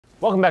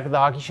Welcome back to the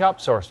Hockey Shop,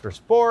 Source for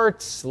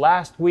Sports.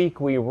 Last week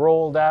we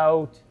rolled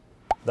out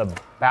the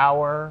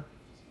Bauer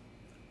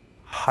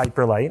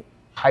Hyperlite.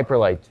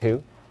 Hyperlite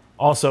 2.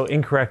 Also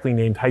incorrectly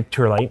named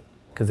Hyperlite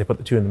because they put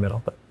the 2 in the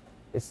middle, but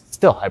It's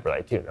still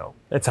Hyperlite 2, no?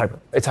 it's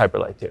Hyperlite. It's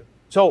Hyperlite 2.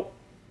 So,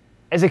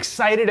 as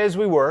excited as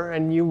we were,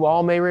 and you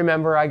all may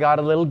remember I got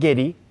a little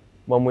giddy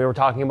when we were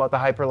talking about the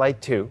Hyperlite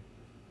 2,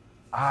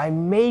 I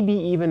may be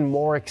even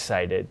more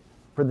excited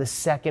for the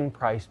second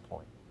price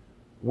point.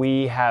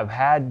 We have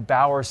had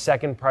Bauer's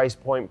second price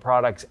point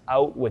products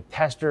out with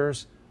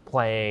testers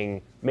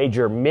playing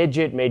major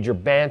midget, major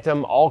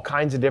bantam, all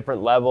kinds of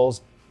different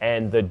levels,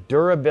 and the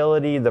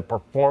durability, the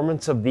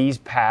performance of these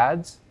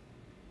pads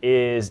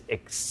is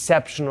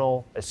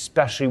exceptional,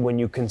 especially when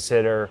you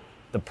consider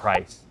the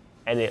price.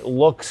 And it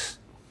looks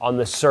on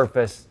the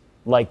surface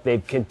like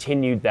they've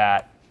continued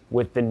that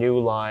with the new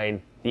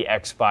line, the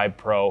X5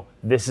 Pro.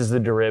 This is the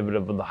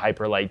derivative of the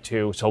Hyperlite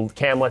 2. So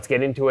Cam, let's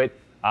get into it.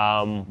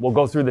 We'll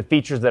go through the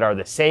features that are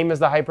the same as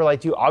the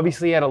Hyperlite 2.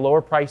 Obviously at a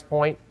lower price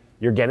point,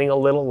 you're getting a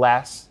little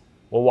less.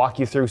 We'll walk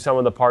you through some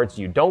of the parts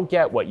you don't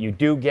get, what you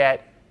do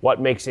get, what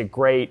makes it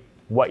great,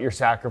 what you're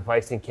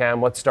sacrificing.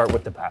 Cam, let's start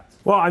with the pads.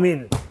 Well, I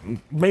mean,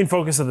 main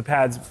focus of the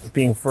pads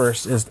being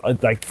first is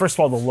like, first of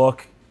all, the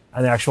look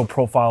and the actual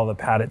profile of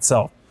the pad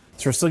itself.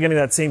 So we're still getting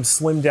that same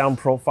slimmed down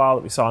profile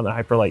that we saw in the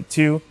Hyperlite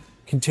 2,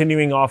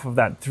 continuing off of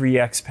that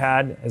 3X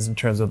pad as in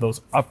terms of those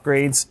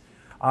upgrades.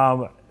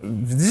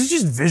 This is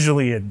just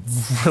visually a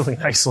really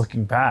nice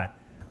looking pad.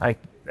 Like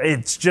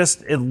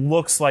it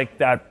looks like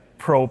that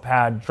Pro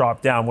pad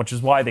dropped down, which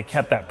is why they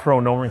kept that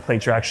Pro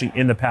nomenclature actually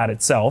in the pad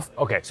itself.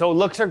 Okay, so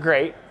looks are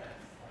great,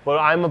 but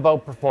I'm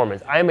about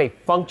performance. I am a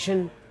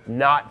function,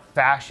 not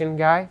fashion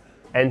guy.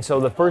 And so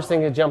the first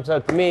thing that jumps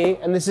out to me,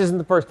 and this isn't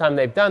the first time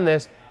they've done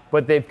this,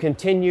 but they've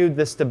continued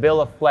the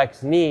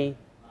StabilaFlex knee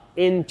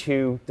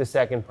into the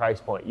second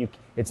price point.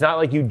 It's not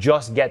like you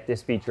just get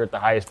this feature at the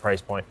highest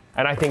price point.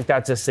 And I think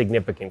that's a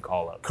significant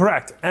call out.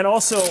 Correct. And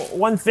also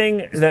one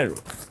thing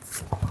that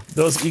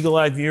those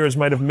eagle-eyed viewers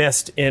might have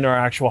missed in our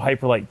actual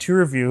Hyperlite 2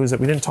 review is that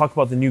we didn't talk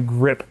about the new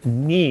grip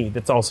knee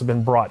that's also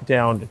been brought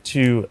down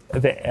to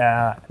the...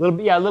 a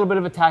little bit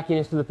of a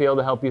tackiness to the feel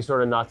to help you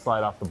sort of not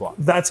slide off the block.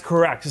 That's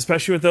correct,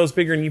 especially with those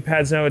bigger knee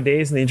pads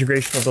nowadays and the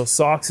integration of those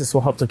socks. This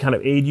will help to kind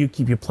of aid you,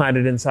 keep you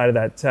planted inside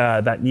of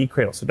that knee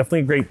cradle. So definitely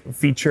a great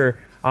feature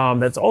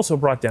that's also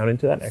brought down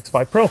into that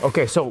X5 Pro.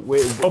 Okay, so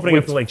opening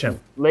up the leg channel.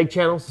 Leg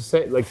channel's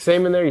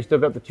same in there. You still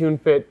got the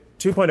TuneFit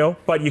 2.0,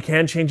 but you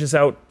can change this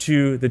out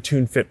to the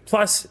TuneFit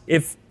Plus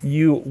if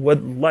you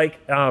would like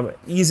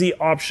easy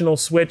optional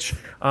switch,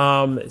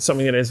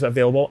 something that is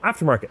available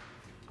aftermarket.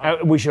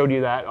 We showed you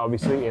that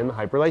obviously in the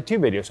Hyperlite 2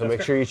 video, so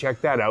make sure you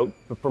check that out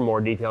for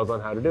more details on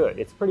how to do it.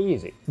 It's pretty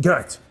easy.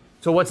 Good.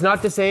 So what's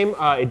not the same,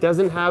 it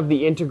doesn't have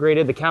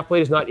the calf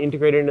plate is not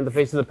integrated into the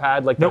face of the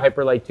pad like the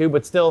Hyperlite 2,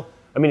 but still,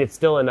 I mean, it's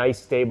still a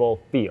nice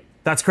stable feel.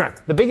 That's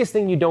correct. The biggest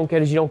thing you don't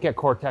get is you don't get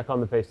Core-Tech on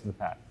the face of the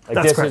pad. Like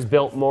That's this correct. is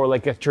built more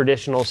like a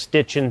traditional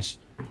stitch and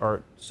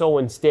or sew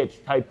and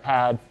stitch type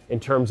pad in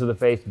terms of the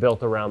face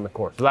built around the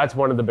core. So that's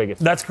one of the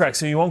biggest. That's correct.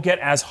 So you won't get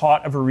as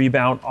hot of a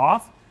rebound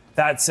off.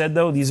 That said,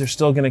 though, these are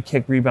still going to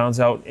kick rebounds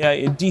out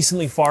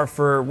decently far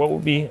for what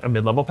would be a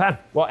mid-level pad.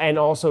 Well, and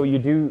also you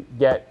do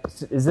get,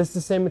 is this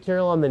the same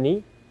material on the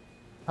knee?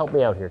 Help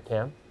me out here,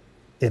 Cam.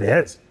 It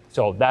is.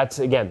 So that's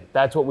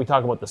what we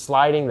talk about, the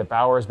sliding that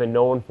Bauer has been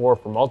known for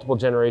multiple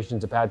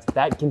generations of pads.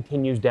 That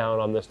continues down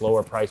on this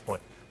lower price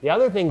point. The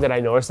other thing that I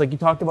noticed, like you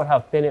talked about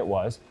how thin it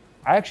was,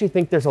 I actually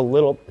think there's a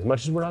little, as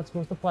much as we're not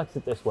supposed to flex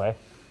it this way,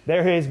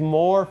 there is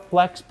more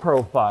flex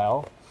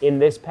profile in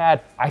this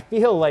pad. I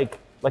feel like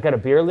at a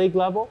beer league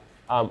level,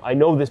 I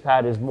know this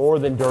pad is more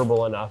than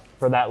durable enough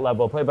for that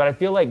level of play, but I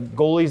feel like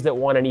goalies that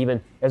want an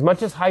even, as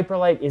much as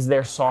Hyperlite is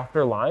their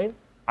softer line,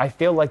 I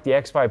feel like the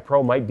X5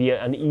 Pro might be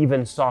an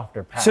even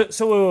softer pad.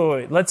 So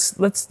wait.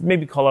 Let's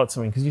maybe call out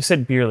something, because you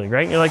said beer league,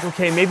 right? You're like,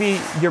 okay, maybe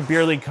your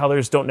beer league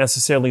colors don't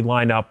necessarily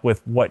line up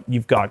with what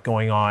you've got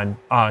going on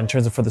in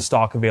terms of for the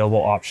stock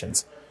available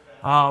options.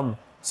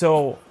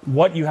 So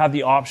what you have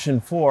the option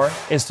for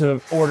is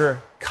to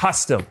order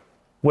custom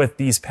with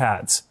these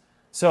pads.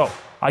 So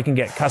I can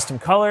get custom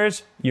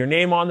colors, your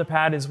name on the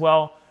pad as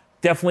well.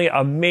 Definitely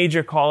a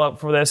major call out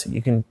for this.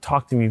 You can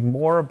talk to me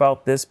more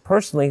about this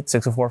personally at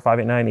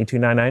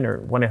 604-589-8299 or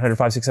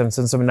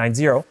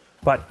 1-800-567-7790.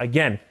 But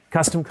again,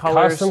 custom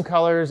colors. Custom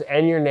colors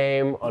and your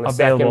name on a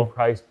available. second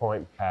price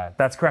point pad.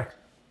 That's correct.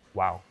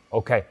 Wow.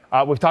 Okay.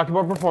 We've talked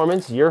about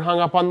performance. You're hung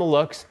up on the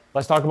looks.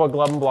 Let's talk about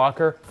glove and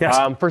blocker. Yes.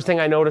 First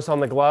thing I notice on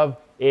the glove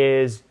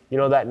is, you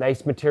know, that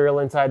nice material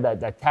inside,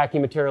 that tacky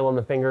material on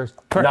the fingers.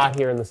 Correct. Not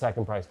here in the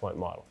second price point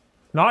model.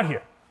 Not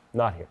here.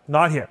 Not here.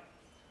 Not here.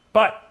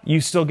 But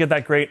you still get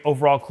that great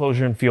overall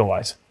closure and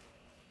feel-wise.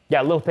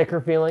 Yeah, a little thicker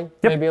feeling,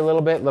 Yep. maybe a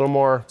little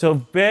more. So a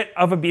bit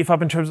of a beef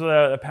up in terms of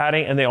the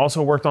padding, and they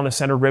also worked on the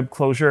center rib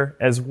closure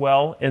as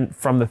well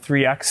from the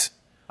 3X.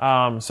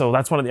 So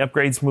that's one of the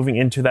upgrades moving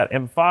into that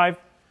M5.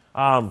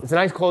 It's a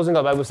nice closing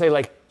glove. I would say,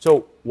 like,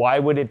 so why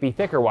would it be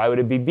thicker? Why would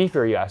it be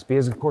beefier, you ask?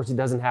 Because, of course, it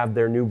doesn't have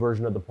their new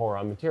version of the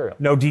pour-on material.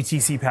 No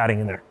DTC padding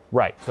in there.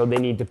 Right, so they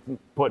need to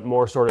put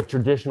more sort of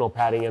traditional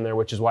padding in there,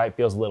 which is why it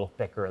feels a little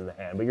thicker in the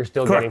hand, but you're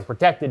still Correct. getting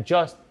protected,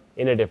 just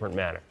in a different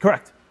manner.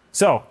 Correct.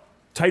 So,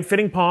 tight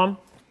fitting palm.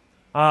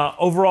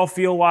 Overall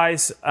feel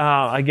wise,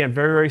 again,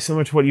 very, very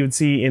similar to what you would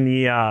see in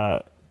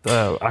the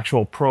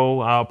actual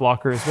Pro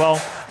blocker as well.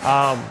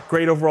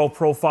 Great overall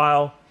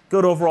profile,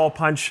 good overall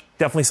punch,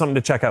 definitely something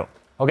to check out.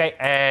 Okay,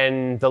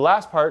 and the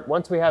last part,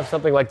 once we have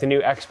something like the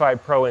new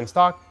X5 Pro in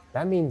stock,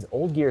 that means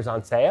old gear's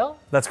on sale?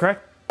 That's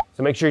correct.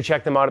 So make sure you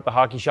check them out at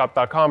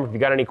thehockeyshop.com. If you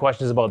got any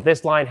questions about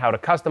this line, how to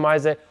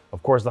customize it,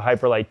 of course the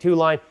Hyperlite 2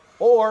 line,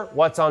 or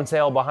what's on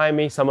sale behind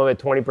me, some of it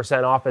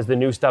 20% off as the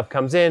new stuff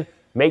comes in,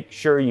 make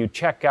sure you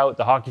check out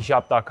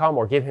thehockeyshop.com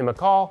or give him a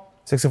call.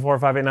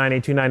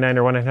 604-589-8299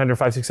 or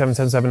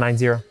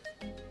 1-800-567-7790.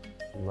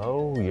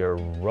 Low your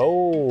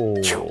roll.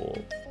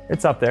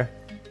 It's up there.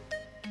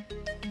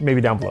 Maybe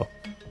down below.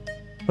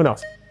 Who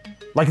knows?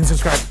 Like and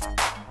subscribe.